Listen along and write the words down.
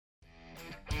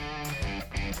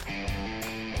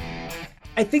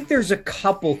I think there's a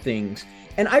couple things,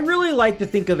 and I really like to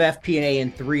think of FP&A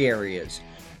in three areas.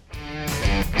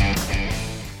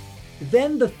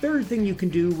 Then the third thing you can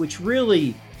do, which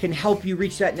really can help you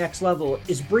reach that next level,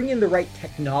 is bring in the right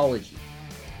technology.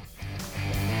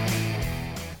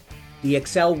 The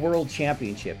Excel World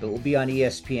Championship. It will be on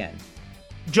ESPN.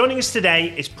 Joining us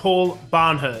today is Paul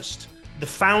Barnhurst, the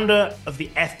founder of the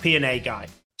FP&A Guy.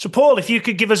 So Paul, if you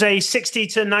could give us a 60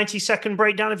 to 90 second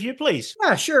breakdown of you, please.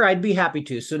 Yeah, sure. I'd be happy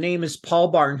to. So name is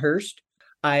Paul Barnhurst.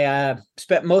 I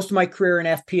spent most of my career in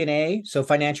FP&A, so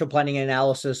financial planning and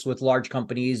analysis with large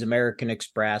companies, American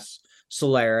Express,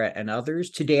 Solera, and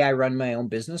others. Today, I run my own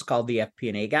business called the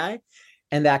FP&A Guy,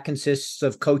 and that consists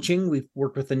of coaching. We've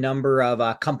worked with a number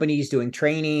of companies doing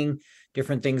training,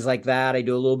 different things like that. I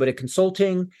do a little bit of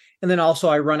consulting, and then also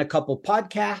I run a couple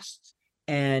podcasts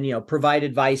and provide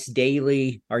advice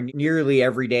daily or nearly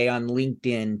every day on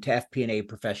LinkedIn to FP&A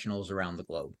professionals around the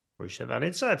globe. Appreciate that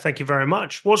insight. Thank you very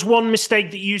much. What's one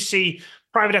mistake that you see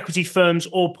private equity firms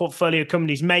or portfolio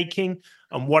companies making,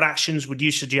 and what actions would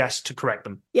you suggest to correct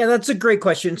them? Yeah, that's a great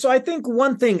question. So I think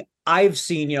one thing I've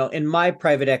seen, in my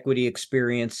private equity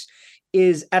experience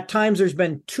is at times there's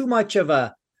been too much of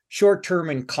a short-term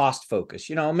and cost focus.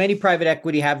 Many private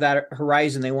equity have that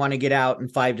horizon. They want to get out in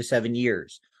 5 to 7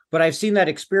 years. But I've seen that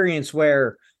experience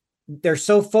where they're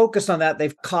so focused on that,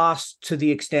 they've cost to the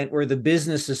extent where the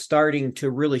business is starting to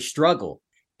really struggle.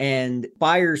 And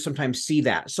buyers sometimes see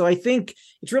that. So I think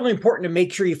it's really important to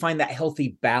make sure you find that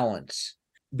healthy balance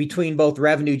between both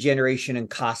revenue generation and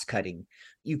cost cutting.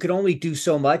 You can only do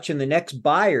so much. And the next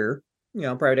buyer,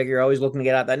 private equity, you're always looking to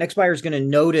get out. That next buyer is going to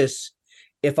notice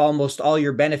if almost all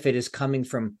your benefit is coming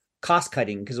from cost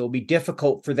cutting, because it will be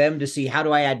difficult for them to see, how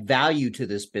do I add value to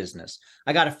this business?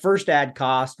 I got to first add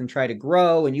cost and try to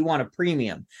grow, and you want a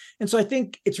premium. And so I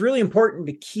think it's really important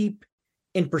to keep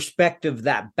in perspective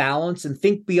that balance and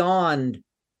think beyond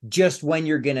just when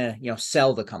you're going to,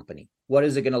 sell the company. What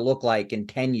is it going to look like in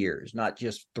 10 years, not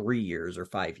just 3 years or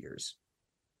 5 years?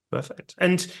 Perfect.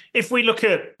 And if we look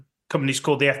at companies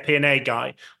called the FP&A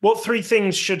Guy, what three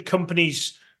things should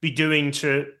companies be doing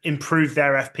to improve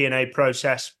their FP&A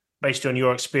process based on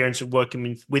your experience of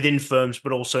working within firms,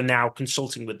 but also now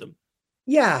consulting with them?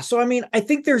 Yeah. So, I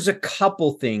think there's a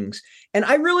couple things, and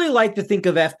I really like to think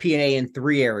of FP&A in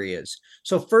three areas.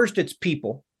 So first, it's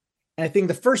people. And I think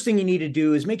the first thing you need to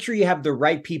do is make sure you have the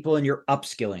right people and you're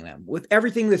upskilling them. With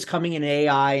everything that's coming in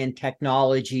AI and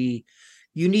technology,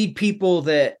 you need people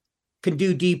that can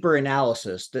do deeper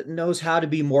analysis, that knows how to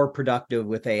be more productive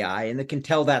with AI, and that can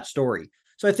tell that story.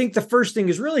 So I think the first thing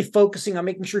is really focusing on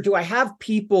making sure, do I have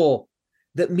people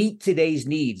that meet today's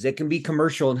needs, that can be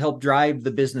commercial and help drive the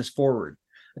business forward?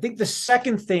 I think the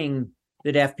second thing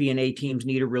that FP&A teams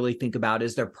need to really think about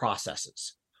is their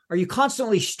processes. Are you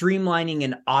constantly streamlining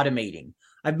and automating?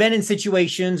 I've been in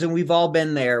situations, and we've all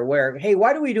been there, where, hey,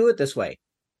 why do we do it this way?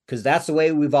 Because that's the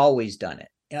way we've always done it.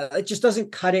 It just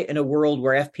doesn't cut it in a world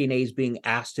where FP&A is being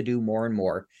asked to do more and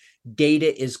more.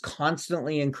 Data is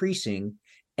constantly increasing,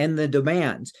 and the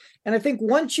demands. And I think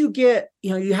once you get,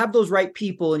 you have those right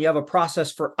people and you have a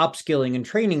process for upskilling and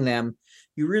training them,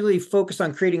 you really focus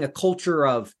on creating a culture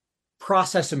of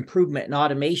process improvement and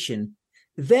automation.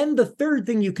 Then the third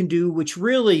thing you can do, which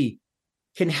really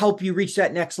can help you reach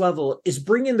that next level, is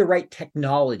bring in the right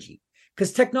technology,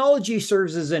 because technology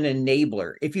serves as an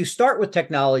enabler. If you start with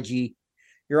technology,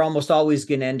 you're almost always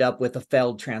going to end up with a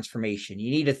failed transformation. You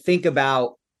need to think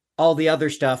about all the other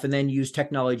stuff and then use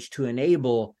technology to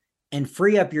enable and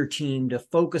free up your team to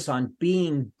focus on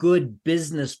being good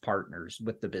business partners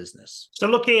with the business. So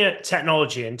looking at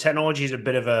technology, and technology is a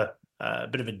bit of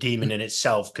a demon in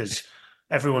itself, because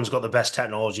everyone's got the best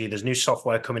technology. There's new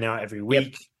software coming out every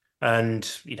week. Yep.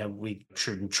 And, we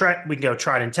can go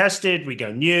tried and tested, we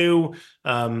go new.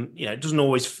 It doesn't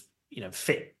always,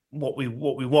 fit what we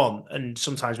want. And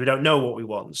sometimes we don't know what we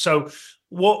want. So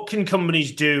what can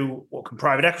companies do? What can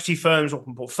private equity firms, what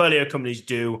can portfolio companies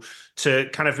do to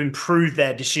kind of improve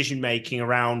their decision-making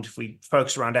around, if we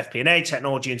focus around FP&A,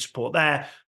 technology and support there,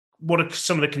 what are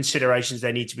some of the considerations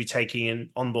they need to be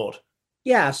taking on board?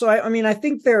 Yeah. So, I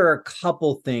think there are a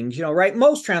couple things, right?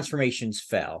 Most transformations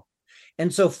fail.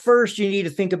 And so first, you need to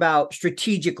think about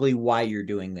strategically why you're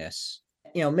doing this.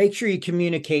 Make sure you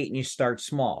communicate and you start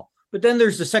small. But then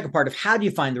there's the second part of, how do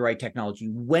you find the right technology?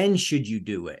 When should you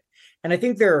do it? And I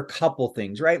think there are a couple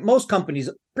things, right? Most companies,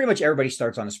 pretty much everybody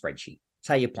starts on a spreadsheet. It's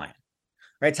how you plan,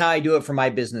 right? It's how I do it for my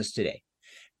business today.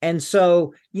 And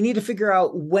so you need to figure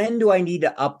out, when do I need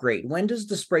to upgrade? When does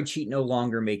the spreadsheet no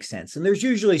longer make sense? And there's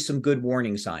usually some good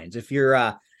warning signs. If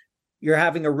you're you're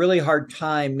having a really hard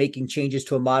time making changes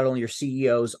to a model and your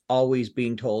CEO's always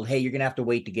being told, hey, you're going to have to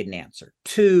wait to get an answer.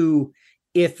 Two,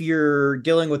 if you're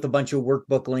dealing with a bunch of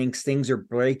workbook links, things are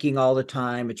breaking all the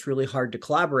time, it's really hard to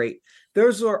collaborate.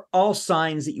 Those are all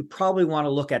signs that you probably want to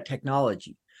look at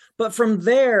technology. But from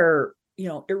there,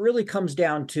 it really comes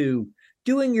down to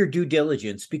doing your due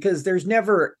diligence, because there's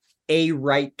never a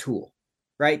right tool,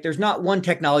 right? There's not one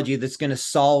technology that's going to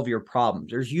solve your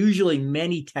problems. There's usually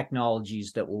many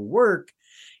technologies that will work.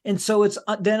 And so it's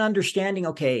then understanding,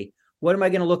 okay, what am I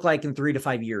going to look like in 3 to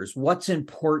 5 years? What's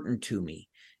important to me?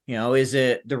 Is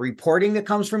it the reporting that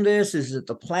comes from this? Is it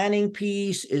the planning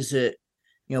piece? Is it,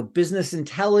 business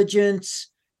intelligence?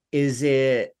 Is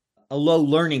it a low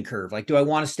learning curve? Like, do I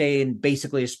want to stay in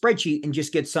basically a spreadsheet and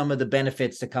just get some of the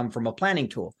benefits that come from a planning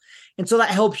tool? And so that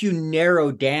helps you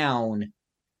narrow down,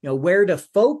 where to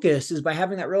focus, is by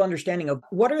having that real understanding of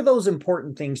what are those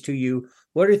important things to you?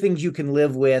 What are things you can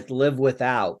live with, live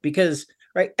without? Because,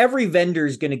 right, every vendor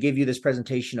is going to give you this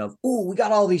presentation of, oh, we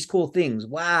got all these cool things.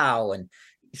 Wow. And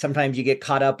sometimes you get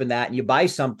caught up in that and you buy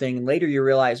something and later you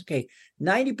realize, okay,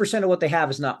 90% of what they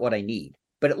have is not what I need,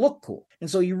 but it looked cool. And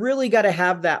so you really got to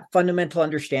have that fundamental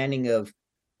understanding of,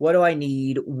 what do I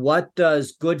need? What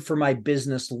does good for my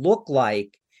business look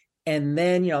like? And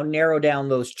then, narrow down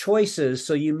those choices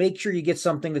so you make sure you get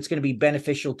something that's going to be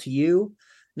beneficial to you,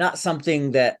 not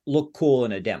something that looked cool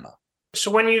in a demo.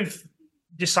 So when you've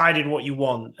decided what you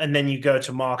want and then you go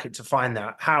to market to find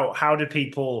that, how do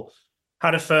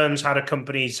firms, how do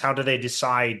companies, how do they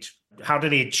decide, how do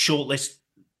they shortlist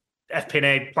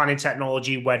FP&A planning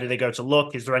technology? Where do they go to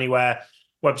look? Is there anywhere,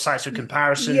 websites of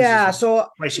comparisons? Yeah, so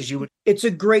places you would. It's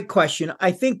a great question.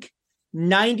 I think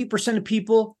 90% of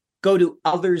people go to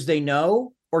others they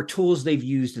know or tools they've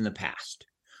used in the past,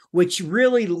 which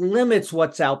really limits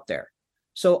what's out there.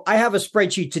 So I have a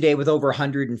spreadsheet today with over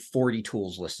 140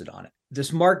 tools listed on it.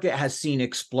 This market has seen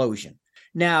explosion.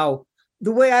 Now,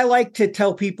 the way I like to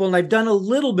tell people, and I've done a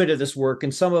little bit of this work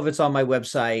and some of it's on my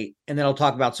website, and then I'll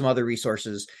talk about some other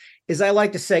resources, is I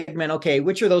like to segment, okay,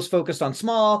 which are those focused on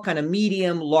small, kind of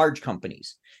medium, large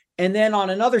companies? And then on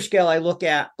another scale, I look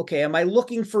at, okay, am I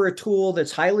looking for a tool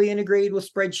that's highly integrated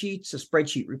with spreadsheets, a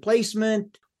spreadsheet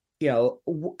replacement,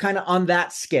 kind of on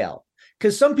that scale?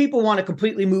 Because some people want to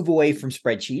completely move away from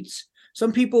spreadsheets.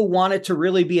 Some people want it to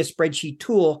really be a spreadsheet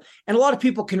tool. And a lot of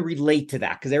people can relate to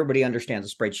that because everybody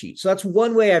understands a spreadsheet. So that's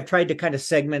one way I've tried to kind of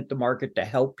segment the market to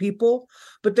help people.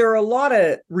 But there are a lot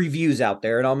of reviews out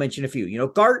there, and I'll mention a few.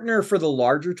 Gartner, for the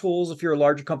larger tools, if you're a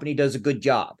larger company, does a good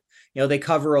job. They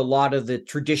cover a lot of the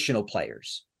traditional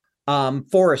players.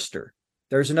 Forrester,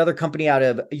 there's another company out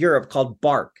of Europe called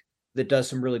Bark that does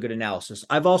some really good analysis.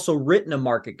 I've also written a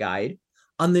market guide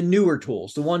on the newer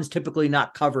tools, the ones typically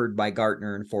not covered by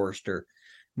Gartner and Forrester,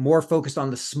 more focused on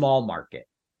the small market.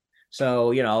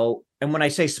 So, and when I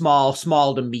say small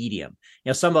to medium,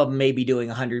 some of them may be doing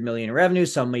 100 million in revenue.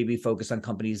 Some may be focused on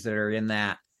companies that are in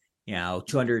that,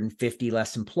 250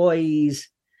 less employees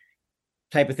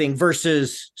type of thing,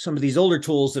 versus some of these older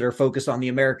tools that are focused on the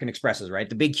American Expresses, right?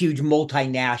 The big, huge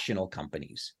multinational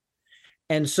companies.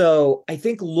 And so I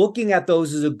think looking at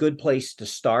those is a good place to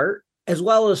start, as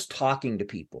well as talking to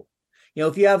people.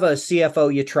 If you have a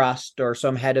CFO you trust or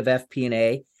some head of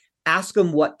FP&A, ask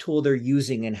them what tool they're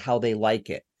using and how they like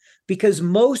it. Because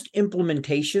most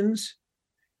implementations,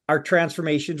 our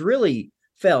transformations really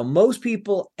fail. Most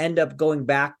people end up going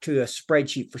back to a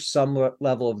spreadsheet for some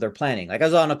level of their planning. Like, I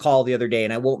was on a call the other day,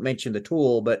 and I won't mention the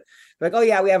tool, but like, oh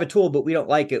yeah, we have a tool, but we don't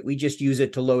like it. We just use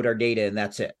it to load our data and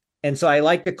that's it. And so I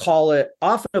like to call it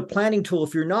often a planning tool.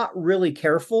 If you're not really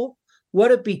careful,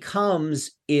 what it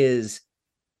becomes is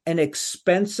an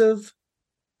expensive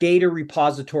data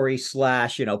repository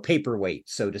 / paperweight,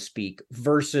 so to speak,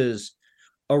 versus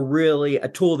a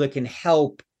tool that can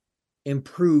help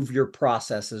improve your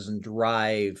processes and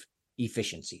drive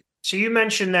efficiency. So you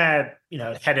mentioned there,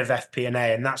 head of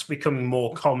FP&A, and that's becoming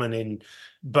more common in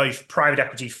both private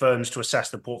equity firms to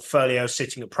assess the portfolio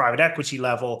sitting at private equity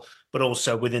level, but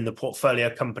also within the portfolio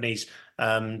companies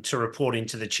to report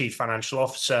into the chief financial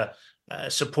officer,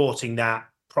 supporting that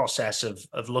process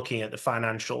of looking at the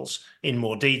financials in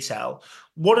more detail.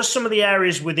 What are some of the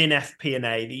areas within FP&A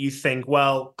that you think,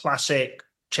 well, classic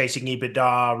chasing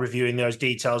EBITDA, reviewing those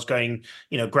details, going,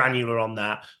 granular on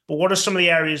that. But what are some of the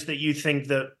areas that you think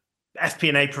that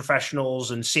FP&A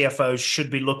professionals and CFOs should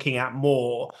be looking at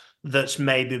more that's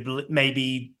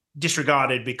maybe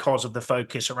disregarded because of the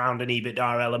focus around an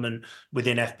EBITDA element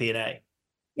within FP&A?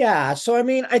 Yeah. So,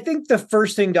 I think the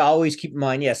first thing to always keep in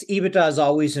mind, yes, EBITDA is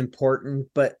always important,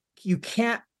 but you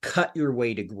can't cut your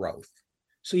way to growth.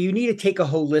 So you need to take a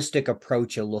holistic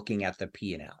approach of looking at the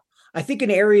P&L. I think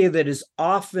an area that is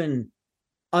often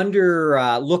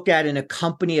under looked at in a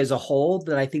company as a whole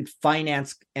that I think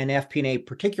finance and FP&A in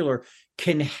particular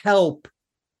can help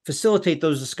facilitate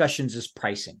those discussions is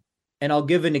pricing. And I'll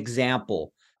give an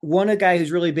example. One guy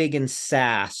who's really big in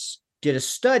SaaS did a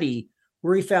study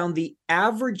where he found the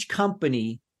average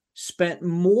company spent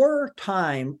more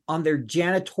time on their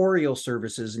janitorial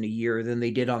services in a year than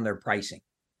they did on their pricing.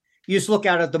 You just look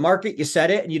out at the market, you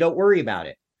set it, and you don't worry about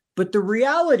it. But the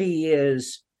reality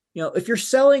is, if you're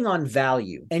selling on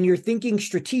value and you're thinking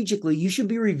strategically, you should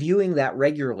be reviewing that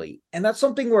regularly. And that's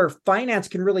something where finance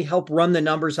can really help run the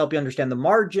numbers, help you understand the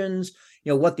margins,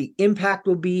 what the impact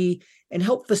will be, and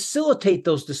help facilitate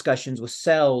those discussions with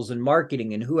sales and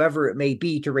marketing and whoever it may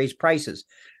be to raise prices.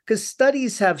 Because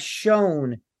studies have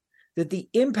shown that the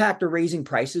impact of raising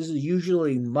prices is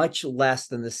usually much less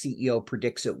than the CEO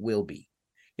predicts it will be.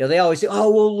 They always say,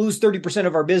 oh, we'll lose 30%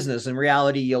 of our business. In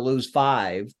reality, you'll lose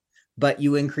 5%. But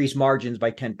you increase margins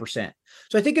by 10%.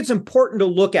 So I think it's important to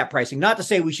look at pricing, not to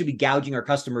say we should be gouging our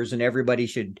customers and everybody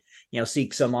should,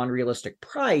 seek some unrealistic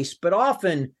price, but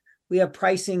often we have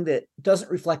pricing that doesn't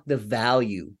reflect the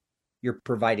value you're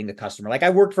providing the customer. Like I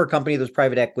worked for a company that was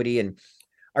private equity, and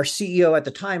our CEO at the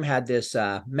time had this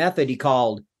method he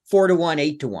called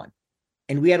 4-to-1, 8-to-1.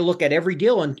 And we had to look at every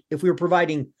deal. And if we were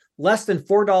providing less than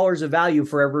 $4 of value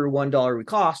for every $1 we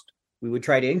cost, we would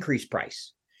try to increase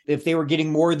price. If they were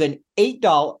getting more than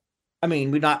 $8,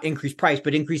 we'd not increase price,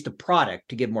 but increase the product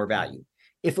to give more value.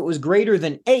 If it was greater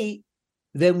than 8,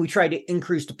 then we tried to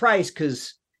increase the price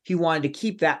because he wanted to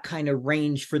keep that kind of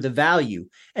range for the value.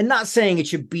 And not saying it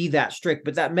should be that strict,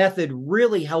 but that method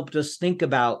really helped us think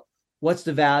about what's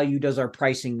the value? Does our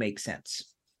pricing make sense?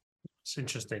 It's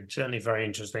interesting. Certainly very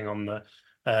interesting on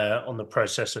the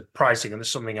process of pricing. And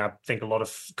there's something I think a lot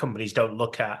of companies don't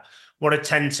look at. What I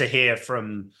tend to hear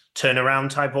from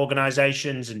turnaround type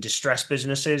organizations and distressed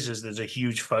businesses is there's a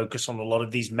huge focus on a lot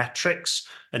of these metrics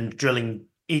and drilling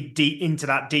into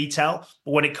that detail.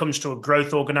 But when it comes to a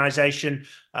growth organization,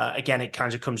 again, it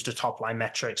kind of comes to top line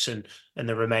metrics and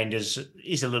the remainder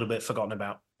is a little bit forgotten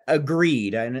about.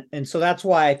 Agreed. And so that's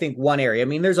why I think one area,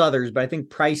 there's others, but I think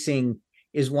pricing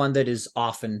is one that is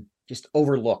often just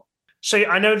overlooked. So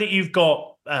I know that you've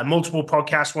got multiple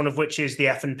podcasts, one of which is the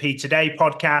F&P Today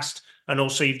podcast. And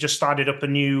also you've just started up a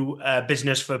new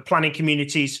business for planning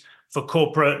communities for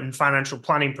corporate and financial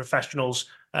planning professionals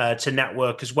to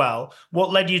network as well.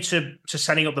 What led you to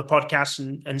setting up the podcast?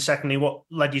 And secondly, what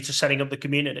led you to setting up the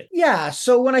community? Yeah.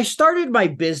 So when I started my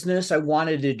business, I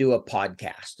wanted to do a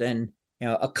podcast. And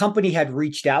a company had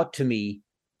reached out to me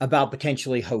about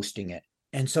potentially hosting it.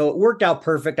 And so it worked out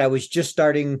perfect. I was just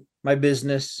starting my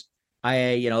business.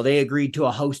 They agreed to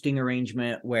a hosting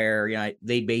arrangement where,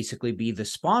 they'd basically be the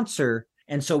sponsor.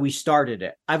 And so we started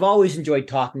it. I've always enjoyed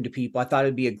talking to people. I thought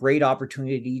it'd be a great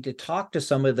opportunity to talk to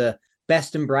some of the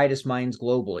best and brightest minds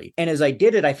globally. And as I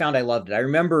did it, I found I loved it. I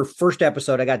remember first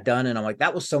episode I got done and I'm like,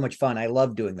 that was so much fun. I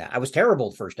love doing that. I was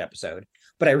terrible the first episode,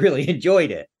 but I really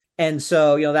enjoyed it. And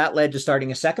so, that led to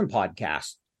starting a second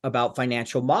podcast about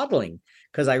financial modeling,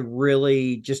 because I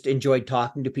really just enjoyed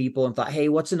talking to people and thought, hey,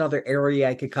 what's another area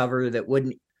I could cover that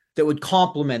would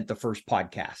complement the first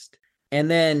podcast? And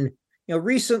then,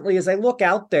 recently, as I look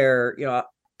out there,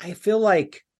 I feel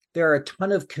like there are a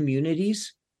ton of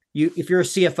communities. If you're a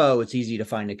CFO, it's easy to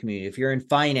find a community. If you're in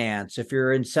finance, if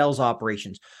you're in sales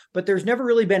operations, but there's never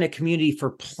really been a community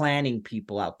for planning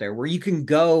people out there where you can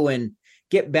go and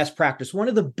get best practice. One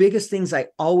of the biggest things I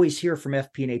always hear from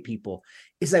FP&A people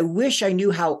is I wish I knew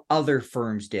how other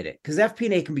firms did it, because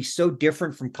FP&A can be so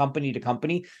different from company to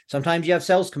company. Sometimes you have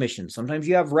sales commissions. Sometimes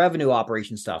you have revenue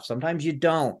operation stuff. Sometimes you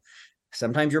don't.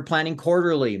 Sometimes you're planning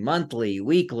quarterly, monthly,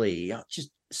 weekly. Just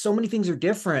so many things are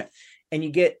different. And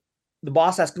you get the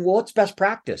boss asking, well, what's best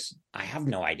practice? I have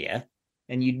no idea.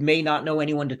 And you may not know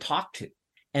anyone to talk to.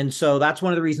 And so that's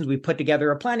one of the reasons we put together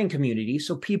a planning community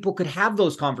so people could have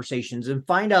those conversations and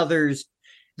find others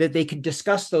that they could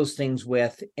discuss those things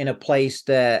with in a place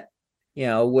that,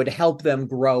 would help them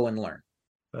grow and learn.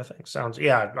 Perfect.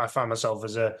 I find myself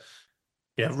as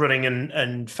running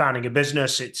and founding a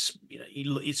business. It's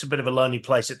a bit of a lonely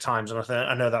place at times, and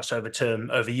I know that's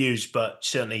overused, but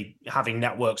certainly having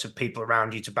networks of people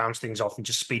around you to bounce things off and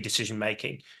just speed decision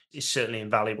making is certainly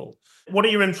invaluable. What are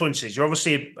your influences? You're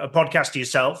obviously a podcaster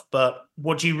yourself, but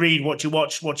what do you read? What do you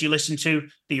watch? What do you listen to?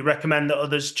 Do you recommend that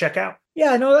others check out?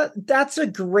 Yeah, no, that's a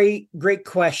great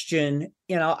question.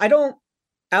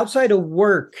 Outside of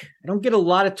work, I don't get a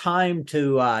lot of time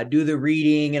to do the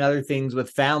reading and other things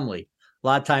with family. A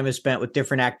lot of time is spent with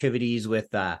different activities with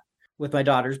my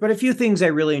daughters, but a few things I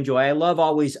really enjoy. I love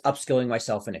always upskilling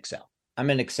myself in Excel. I'm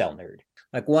an Excel nerd.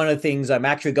 Like one of the things I'm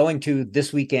actually going to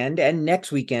this weekend and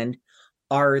next weekend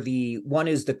one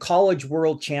is the College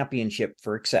World Championship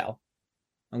for Excel.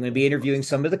 I'm going to be interviewing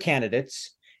some of the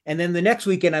candidates. And then the next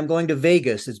weekend, I'm going to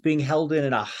Vegas. It's being held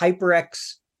in a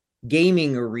HyperX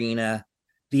gaming arena,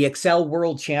 the Excel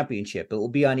World Championship. It will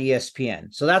be on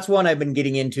ESPN. So that's one I've been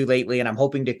getting into lately, and I'm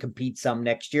hoping to compete some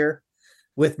next year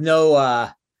with no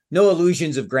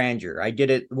illusions of grandeur. I did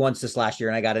it once this last year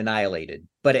and I got annihilated,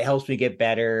 but it helps me get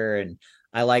better, and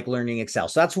I like learning Excel.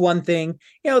 So that's one thing.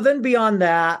 Then beyond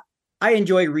that, I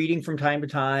enjoy reading from time to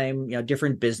time,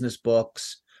 different business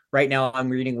books. Right now, I'm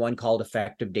reading one called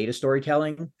Effective Data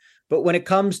Storytelling. But when it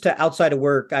comes to outside of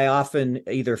work, I often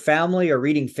either family or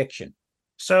reading fiction.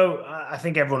 So I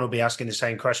think everyone will be asking the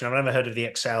same question. I've never heard of the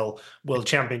Excel World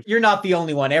Champion. You're not the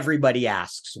only one. Everybody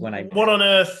asks when I. What on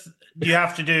earth do you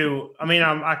have to do? I mean,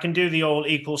 I can do the all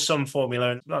equal sum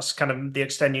formula, and that's kind of the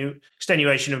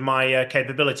extenuation of my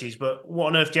capabilities. But what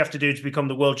on earth do you have to do to become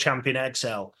the world champion at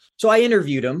Excel? So I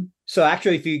interviewed him. So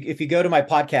actually, if you go to my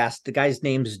podcast, the guy's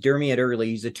name is Dermot Early.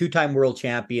 He's a 2-time world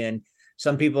champion.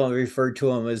 Some people have referred to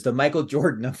him as the Michael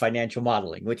Jordan of financial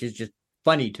modeling, which is just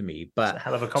funny to me. But it's a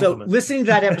hell of a compliment. So listening to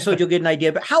that episode, you'll get an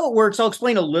idea. But how it works, I'll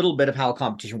explain a little bit of how a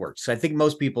competition works. I think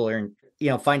most people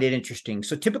find it interesting.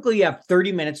 So typically you have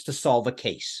 30 minutes to solve a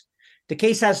case. The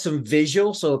case has some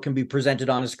visual, so it can be presented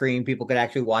on a screen. People could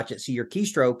actually watch it, see your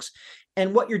keystrokes.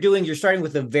 And what you're doing, you're starting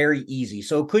with a very easy.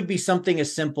 So it could be something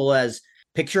as simple as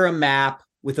picture a map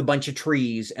with a bunch of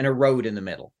trees and a road in the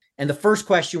middle. And the first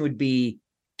question would be,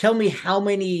 tell me how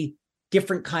many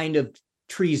different kind of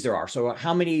trees there are. So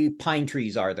how many pine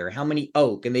trees are there? How many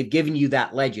oak? And they've given you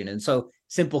that legend. And so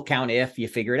simple count if you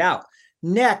figure it out.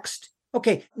 Next,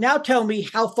 okay, now tell me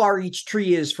how far each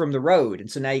tree is from the road. And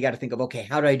so now you got to think of, okay,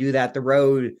 how do I do that? The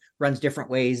road runs different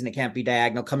ways and it can't be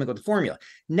diagonal, coming with the formula.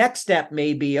 Next step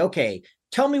may be, okay,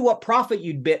 tell me what profit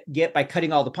you'd get by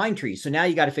cutting all the pine trees. So now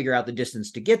you got to figure out the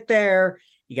distance to get there.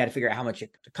 You got to figure out how much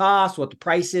it costs, what the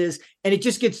price is. And it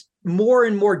just gets more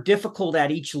and more difficult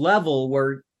at each level,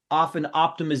 where often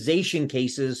optimization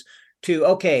cases to,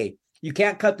 okay, you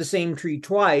can't cut the same tree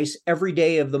twice every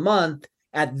day of the month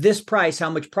at this price. How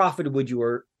much profit would you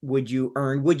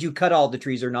earn? Would you cut all the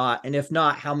trees or not? And if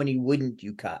not, how many wouldn't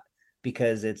you cut?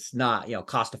 Because it's not,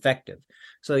 cost effective.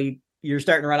 So you're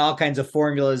starting to run all kinds of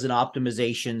formulas and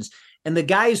optimizations. And the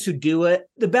guys who do it,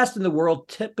 the best in the world,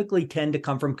 typically tend to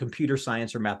come from computer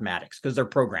science or mathematics because they're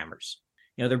programmers.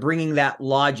 They're bringing that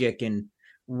logic and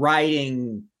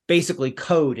writing basically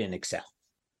code in Excel.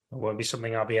 It won't be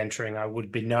something I'll be entering. I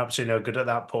would be absolutely no good at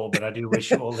that, Paul, but I do wish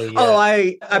you all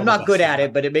the... I'm not good at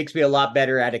it, but it makes me a lot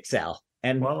better at Excel.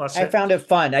 And I found it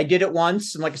fun. I did it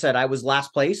once. And like I said, I was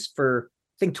last place for,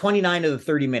 I think, 29 of the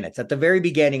 30 minutes. At the very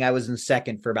beginning, I was in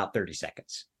second for about 30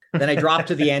 seconds. Then I dropped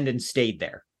to the end and stayed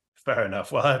there. Fair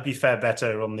enough. Well, I'd be fair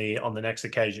better on the next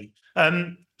occasion.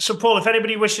 So, Paul, if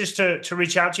anybody wishes to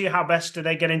reach out to you, how best do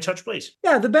they get in touch, please?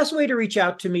 Yeah, the best way to reach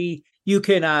out to me, you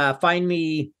can find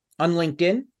me on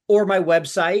LinkedIn or my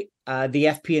website,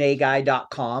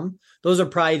 thefpnaguy.com. Those are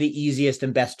probably the easiest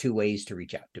and best 2 ways to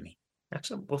reach out to me.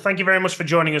 Excellent. Well, thank you very much for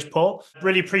joining us, Paul.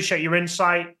 Really appreciate your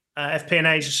insight.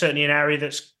 FP&A is certainly an area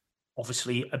that's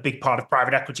obviously a big part of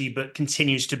private equity, but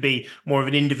continues to be more of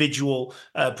an individual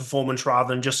performance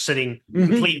rather than just sitting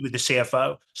complete with the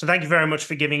CFO. So thank you very much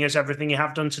for giving us everything you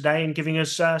have done today and giving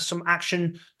us some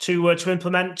action to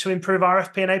implement to improve our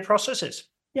FP&A processes.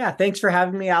 Yeah, thanks for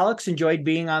having me, Alex. Enjoyed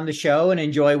being on the show and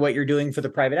enjoy what you're doing for the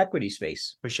private equity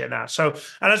space. Appreciate that. So,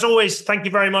 and as always, thank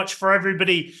you very much for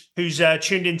everybody who's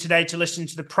tuned in today to listen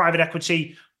to the Private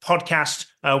Equity Podcast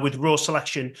with Raw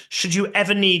Selection. Should you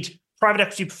ever need private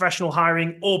equity professional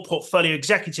hiring or portfolio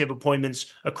executive appointments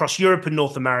across Europe and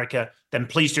North America, then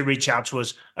please do reach out to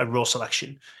us at Raw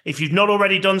Selection. If you've not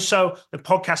already done so, the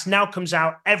podcast now comes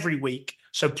out every week.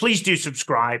 So please do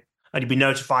subscribe and you'll be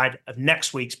notified of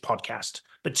next week's podcast.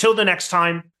 But till the next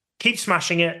time, keep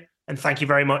smashing it. And thank you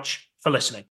very much for listening.